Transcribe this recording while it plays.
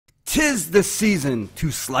'Tis the season to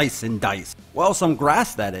slice and dice. Well, some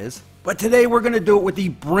grass that is. But today we're going to do it with the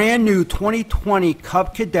brand new 2020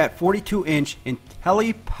 Cub Cadet 42-inch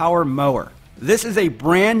IntelliPower mower. This is a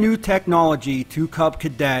brand new technology to Cub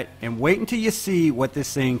Cadet, and wait until you see what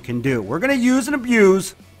this thing can do. We're going to use and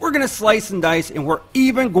abuse, we're going to slice and dice, and we're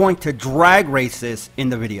even going to drag race this in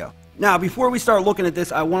the video. Now, before we start looking at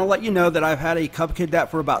this, I want to let you know that I've had a Cub Cadet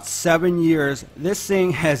for about 7 years. This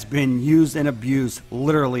thing has been used and abused,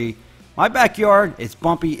 literally. My backyard, it's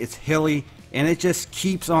bumpy, it's hilly, and it just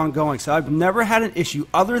keeps on going. So I've never had an issue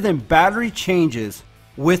other than battery changes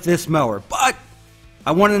with this mower, but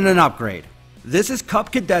I wanted an upgrade. This is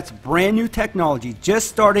Cub Cadet's brand new technology, just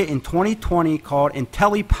started in 2020, called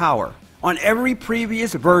IntelliPower. On every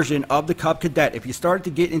previous version of the Cub Cadet, if you started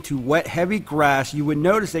to get into wet, heavy grass, you would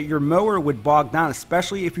notice that your mower would bog down,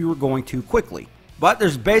 especially if you were going too quickly. But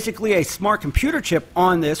there's basically a smart computer chip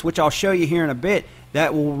on this, which I'll show you here in a bit,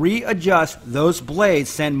 that will readjust those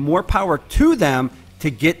blades, send more power to them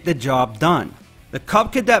to get the job done. The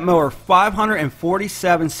Cub Cadet mower,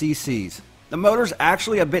 547 cc's. The motor's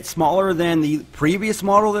actually a bit smaller than the previous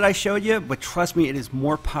model that I showed you, but trust me, it is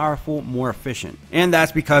more powerful, more efficient. And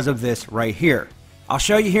that's because of this right here. I'll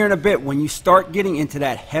show you here in a bit. When you start getting into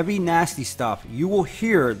that heavy, nasty stuff, you will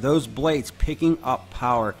hear those blades picking up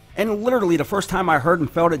power. And literally, the first time I heard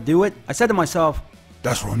and felt it do it, I said to myself,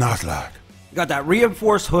 "That's real nice like." Got that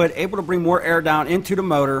reinforced hood, able to bring more air down into the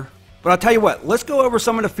motor. But I'll tell you what, let's go over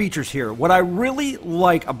some of the features here. What I really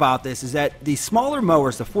like about this is that the smaller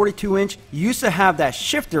mowers, the 42-inch, used to have that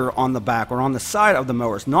shifter on the back or on the side of the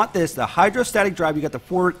mowers. Not this, the hydrostatic drive, you got the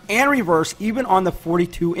forward and reverse, even on the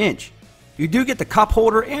 42-inch. You do get the cup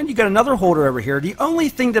holder, and you got another holder over here. The only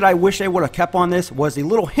thing that I wish they would have kept on this was the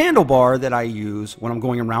little handlebar that I use when I'm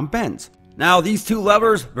going around bends. Now, these two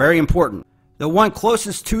levers, very important. The one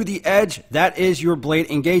closest to the edge, that is your blade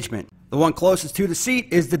engagement. The one closest to the seat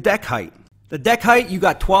is the deck height. The deck height, you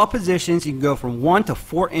got 12 positions. You can go from 1 to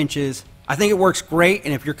 4 inches. I think it works great,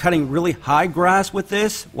 and if you're cutting really high grass with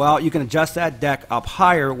this, well, you can adjust that deck up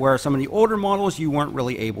higher, where some of the older models you weren't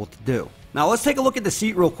really able to do. Now, let's take a look at the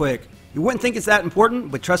seat real quick. You wouldn't think it's that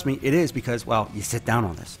important, but trust me, it is, because, well, you sit down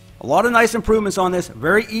on this. A lot of nice improvements on this.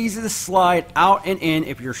 Very easy to slide out and in.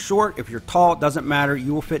 If you're short, if you're tall, it doesn't matter.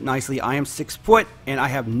 You will fit nicely. I am 6 foot, and I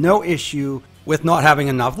have no issue with not having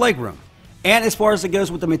enough leg room. And as far as it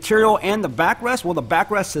goes with the material and the backrest, well, the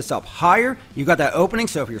backrest sits up higher. You got that opening,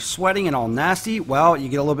 so if you're sweating and all nasty, well, you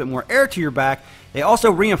get a little bit more air to your back. They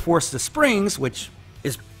also reinforce the springs, which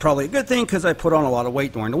is probably a good thing because I put on a lot of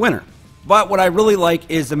weight during the winter. But what I really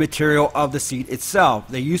like is the material of the seat itself.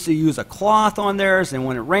 They used to use a cloth on theirs, and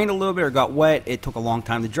when it rained a little bit or got wet, it took a long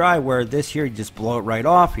time to dry, where this here, you just blow it right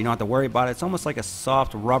off. You don't have to worry about it. It's almost like a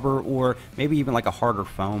soft rubber, or maybe even like a harder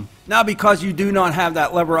foam. Now, because you do not have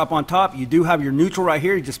that lever up on top, you do have your neutral right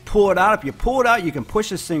here. You just pull it out. If you pull it out, you can push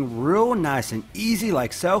this thing real nice and easy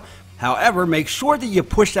like so. However, make sure that you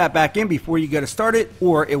push that back in before you go to start it,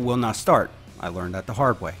 or it will not start. I learned that the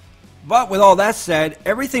hard way. But with all that said,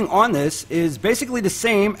 everything on this is basically the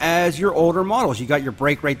same as your older models. You got your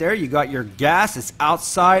brake right there. You got your gas. It's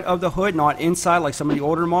outside of the hood, not inside like some of the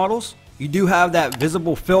older models. You do have that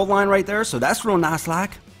visible fill line right there, so that's real nice like.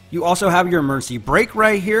 You also have your emergency brake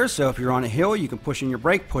right here, so if you're on a hill, you can push in your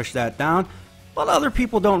brake, push that down. But other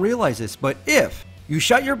people don't realize this, but if you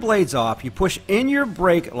shut your blades off, you push in your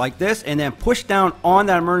brake like this, and then push down on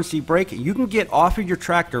that emergency brake, you can get off of your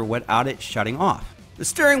tractor without it shutting off. The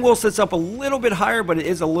steering wheel sits up a little bit higher, but it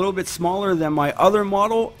is a little bit smaller than my other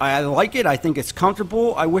model. I like it. I think it's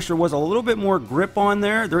comfortable. I wish there was a little bit more grip on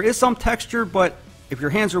there. There is some texture, but if your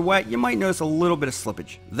hands are wet, you might notice a little bit of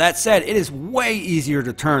slippage. That said, it is way easier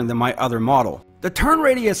to turn than my other model. The turn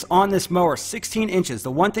radius on this mower, 16 inches. The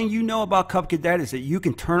one thing you know about Cub Cadet is that you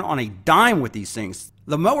can turn on a dime with these things.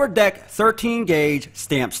 The mower deck, 13 gauge,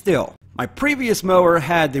 stamped steel. My previous mower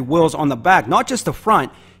had the wheels on the back, not just the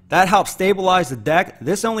front. That helps stabilize the deck.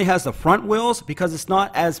 This only has the front wheels because it's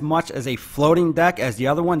not as much as a floating deck as the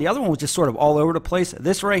other one. The other one was just sort of all over the place.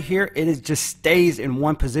 This right here, just stays in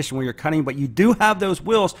one position where you're cutting, but you do have those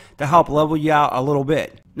wheels to help level you out a little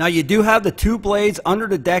bit. Now, you do have the 2 blades under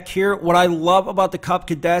the deck here. What I love about the Cub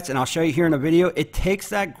Cadets, and I'll show you here in a video, it takes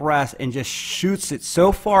that grass and just shoots it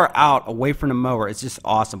so far out away from the mower. It's just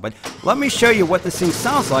awesome. But let me show you what this thing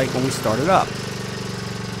sounds like when we start it up.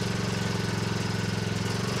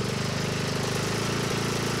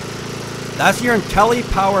 That's your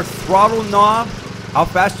IntelliPower throttle knob, how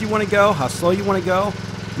fast you want to go, how slow you want to go.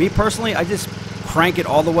 Me personally, I just crank it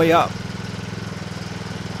all the way up.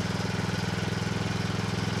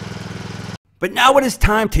 But now it is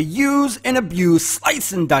time to use and abuse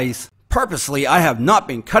slice and dice Purposely, I have not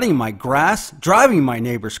been cutting my grass, driving my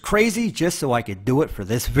neighbors crazy just so I could do it for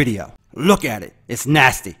this video. Look at it. It's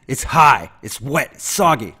nasty. It's high. It's wet. It's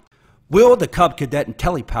soggy. Will the Cub Cadet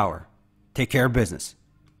IntelliPower take care of business?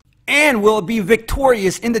 And will it be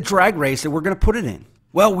victorious in the drag race that we're going to put it in?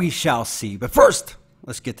 Well, we shall see. But first,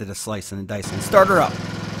 let's get to the slice and the dice and start her up.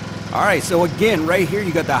 Alright, so again, right here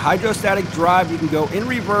you got the hydrostatic drive. You can go in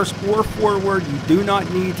reverse or forward. You do not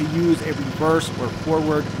need to use a reverse or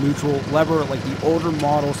forward neutral lever like the older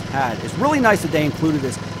models had. It's really nice that they included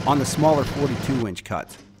this on the smaller 42-inch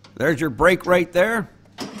cuts. There's your brake right there.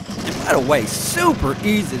 And by the way, super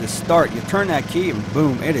easy to start. You turn that key and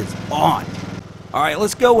boom, it is on. Alright,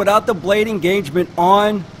 let's go without the blade engagement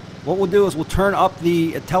on. What we'll do is we'll turn up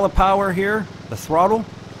the IntelliPower here, the throttle.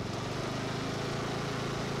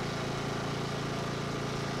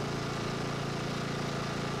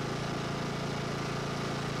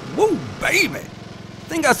 Woo, baby!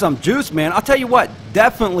 Thing got some juice, man. I'll tell you what,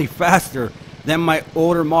 definitely faster than my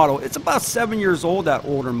older model. It's about 7 years old, that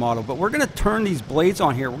older model, but we're going to turn these blades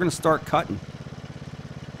on here. We're going to start cutting.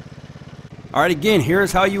 All right, again,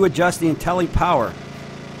 here's how you adjust the IntelliPower.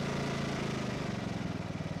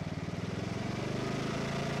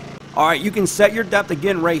 All right, you can set your depth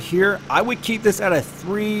again right here. I would keep this at a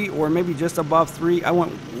 3 or maybe just above 3. I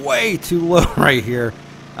went way too low right here.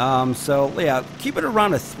 So yeah, keep it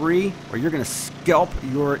around a 3 or you're going to scalp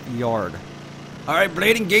your yard. All right,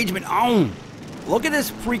 blade engagement on. Look at this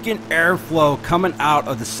freaking airflow coming out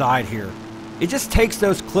of the side here. It just takes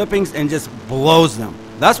those clippings and just blows them.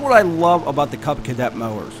 That's what I love about the Cub Cadet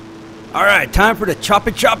mowers. All right, time for the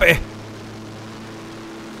choppy choppy.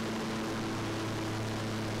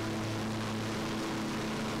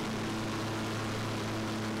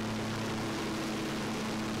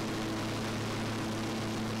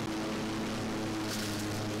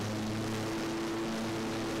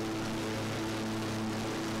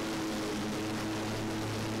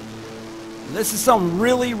 This is some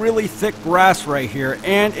really, really thick grass right here,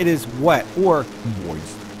 and it is wet or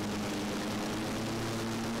moist.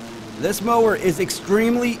 This mower is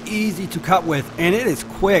extremely easy to cut with, and it is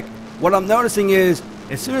quick. What I'm noticing is,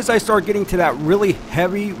 as soon as I start getting to that really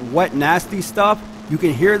heavy, wet, nasty stuff, you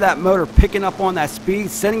can hear that motor picking up on that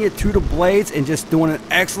speed, sending it to the blades, and just doing an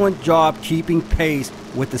excellent job keeping pace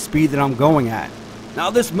with the speed that I'm going at.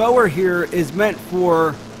 Now, this mower here is meant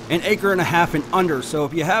for 1.5 acres and under, so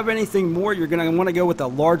if you have anything more, you're going to want to go with a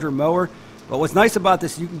larger mower. But what's nice about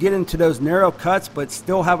this, you can get into those narrow cuts but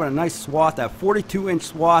still having a nice swath, that 42-inch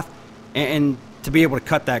swath, and to be able to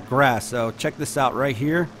cut that grass. So check this out right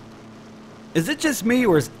here. Is it just me,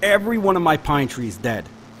 or is every one of my pine trees dead?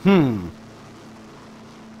 Now,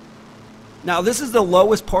 this is the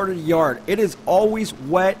lowest part of the yard. It is always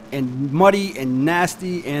wet and muddy and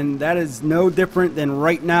nasty, and that is no different than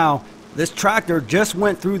right now. This tractor just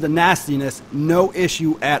went through the nastiness, no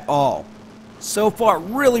issue at all. So far,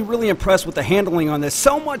 really, really impressed with the handling on this.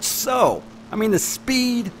 So much so, I mean, the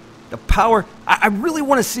speed, the power. I really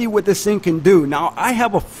want to see what this thing can do. Now, I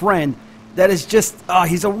have a friend that is just,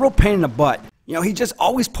 he's a real pain in the butt. You know, he's just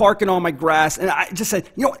always parking on my grass, and I just said,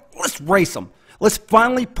 you know what, let's race him. Let's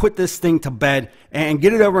finally put this thing to bed and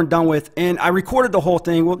get it over and done with. And I recorded the whole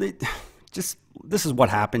thing. Well, this is what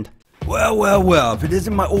happened. Well, if it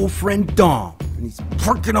isn't my old friend Dom, and he's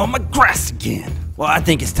parking on my grass again. Well, I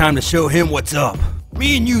think it's time to show him what's up.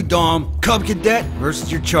 Me and you, Dom, Cub Cadet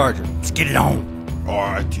versus your Charger. Let's get it on.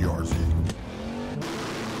 Alright, TRZ.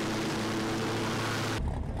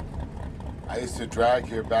 I used to drag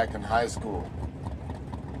here back in high school.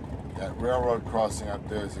 That railroad crossing up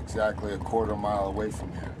there is exactly a quarter mile away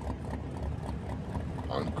from here.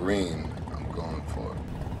 On green, I'm going for it.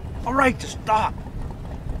 All right, just stop.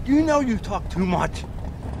 You know you talk too much.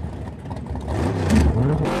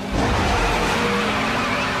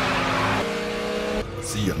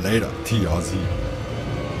 See you later, TRZ.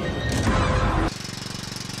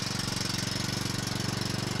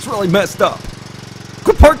 It's really messed up.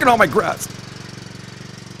 Quit parking on my grass.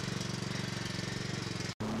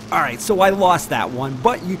 Alright, so I lost that one,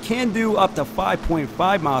 but you can do up to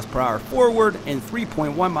 5.5 miles per hour forward and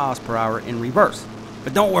 3.1 miles per hour in reverse.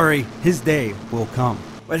 But don't worry, his day will come.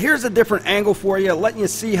 But here's a different angle for you, letting you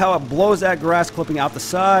see how it blows that grass clipping out the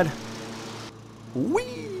side. Whee!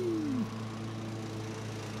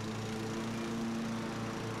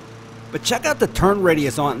 But check out the turn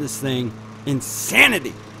radius on this thing.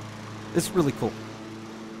 Insanity! It's really cool.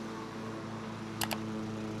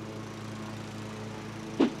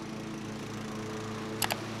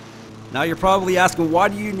 Now you're probably asking, why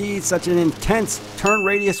do you need such an intense turn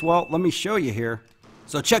radius? Well, let me show you here.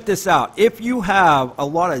 So check this out. If you have a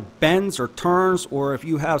lot of bends or turns, or if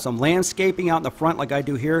you have some landscaping out in the front like I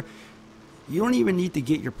do here, you don't even need to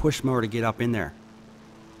get your push mower to get up in there.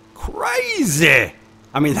 Crazy!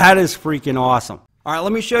 I mean, that is freaking awesome. All right,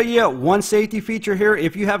 let me show you one safety feature here.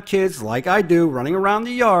 If you have kids like I do running around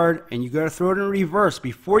the yard and you got to throw it in reverse,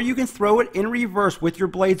 before you can throw it in reverse with your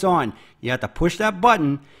blades on, you have to push that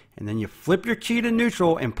button and then you flip your key to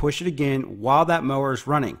neutral and push it again while that mower is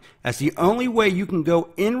running. That's the only way you can go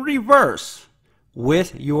in reverse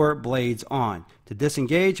with your blades on. To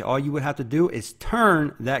disengage, all you would have to do is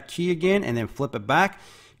turn that key again and then flip it back,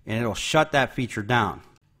 and it'll shut that feature down.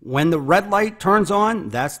 When the red light turns on,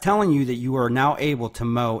 that's telling you that you are now able to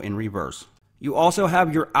mow in reverse. You also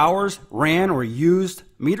have your hours ran or used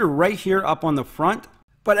meter right here up on the front.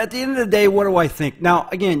 But at the end of the day, what do I think? Now,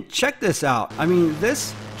 again, check this out. I mean,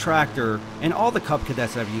 this tractor and all the Cub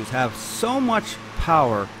Cadets I've used have so much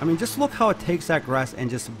power. I mean, just look how it takes that grass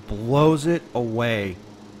and just blows it away.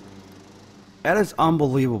 That is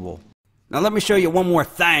unbelievable. Now, let me show you one more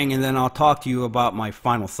thing, and then I'll talk to you about my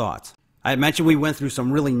final thoughts. I had mentioned we went through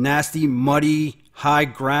some really nasty, muddy, high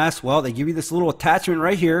grass. Well, they give you this little attachment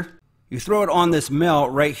right here. You throw it on this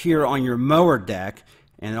melt right here on your mower deck,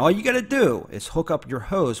 and all you got to do is hook up your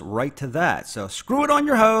hose right to that. So screw it on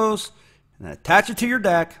your hose and then attach it to your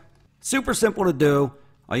deck. Super simple to do.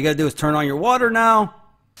 All you got to do is turn on your water now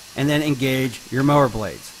and then engage your mower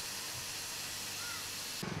blades.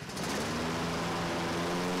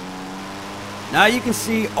 Now you can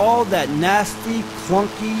see all that nasty,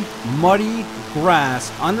 clunky, muddy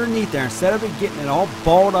grass underneath there. Instead of it getting it all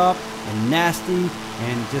balled up and nasty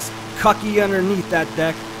and just cucky underneath that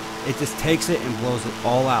deck, it just takes it and blows it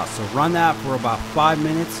all out. So run that for about 5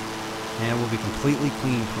 minutes and it will be completely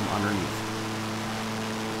clean from underneath.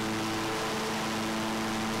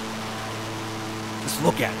 Just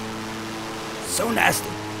look at it. So nasty.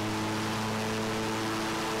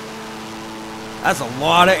 That's a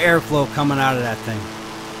lot of airflow coming out of that thing.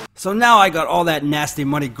 So now I got all that nasty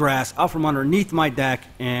muddy grass out from underneath my deck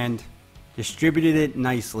and distributed it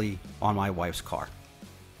nicely on my wife's car.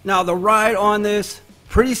 Now the ride on this,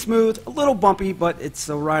 pretty smooth, a little bumpy, but it's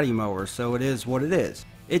a riding mower, so it is what it is.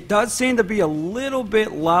 It does seem to be a little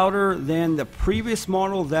bit louder than the previous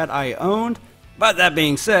model that I owned, but that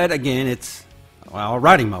being said, again, it's, well, a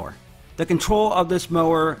riding mower. The control of this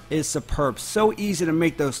mower is superb. So easy to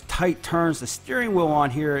make those tight turns. The steering wheel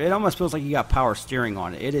on here, it almost feels like you got power steering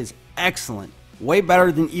on it. It is excellent. Way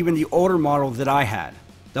better than even the older model that I had.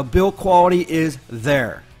 The build quality is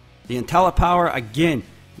there. The IntelliPower, again,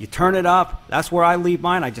 you turn it up. That's where I leave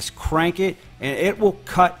mine. I just crank it and it will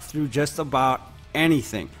cut through just about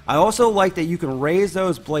anything. I also like that you can raise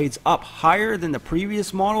those blades up higher than the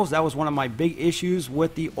previous models. That was one of my big issues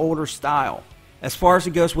with the older style. As far as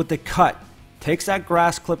it goes with the cut, takes that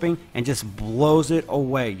grass clipping and just blows it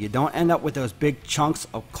away. You don't end up with those big chunks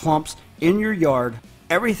of clumps in your yard.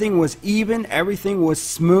 Everything was even, everything was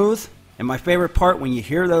smooth. And my favorite part, when you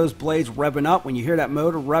hear those blades revving up, when you hear that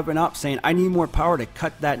motor revving up saying, I need more power to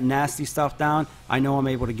cut that nasty stuff down, I know I'm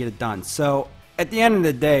able to get it done. So at the end of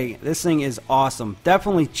the day, this thing is awesome.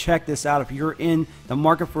 Definitely check this out if you're in the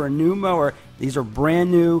market for a new mower. These are brand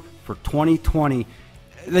new for 2020.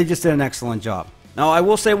 They just did an excellent job. Now I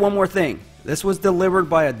will say one more thing. This was delivered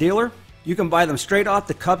by a dealer. You can buy them straight off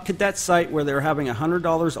the Cub Cadet site where they're having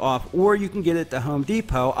 $100 off, or you can get it at Home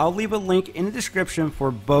Depot. I'll leave a link in the description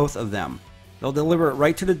for both of them. They'll deliver it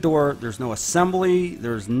right to the door. There's no assembly.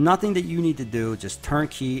 There's nothing that you need to do. Just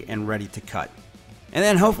turnkey and ready to cut. And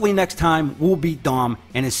then hopefully next time we'll beat Dom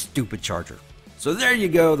and his stupid charger. So there you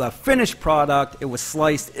go, the finished product. It was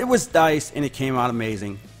sliced, it was diced, and it came out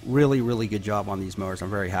amazing. Really, really good job on these mowers. I'm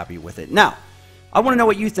very happy with it. Now, I want to know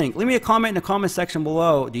what you think. Leave me a comment in the comment section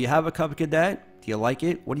below. Do you have a Cub Cadet? Do you like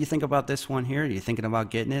it? What do you think about this one here? Are you thinking about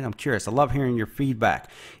getting it? I'm curious. I love hearing your feedback.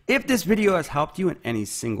 If this video has helped you in any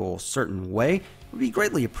single certain way, it would be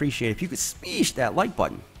greatly appreciated if you could smash that like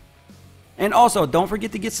button. And also, don't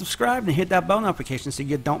forget to get subscribed and hit that bell notification so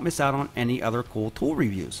you don't miss out on any other cool tool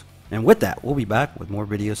reviews. And with that, we'll be back with more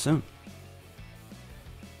videos soon.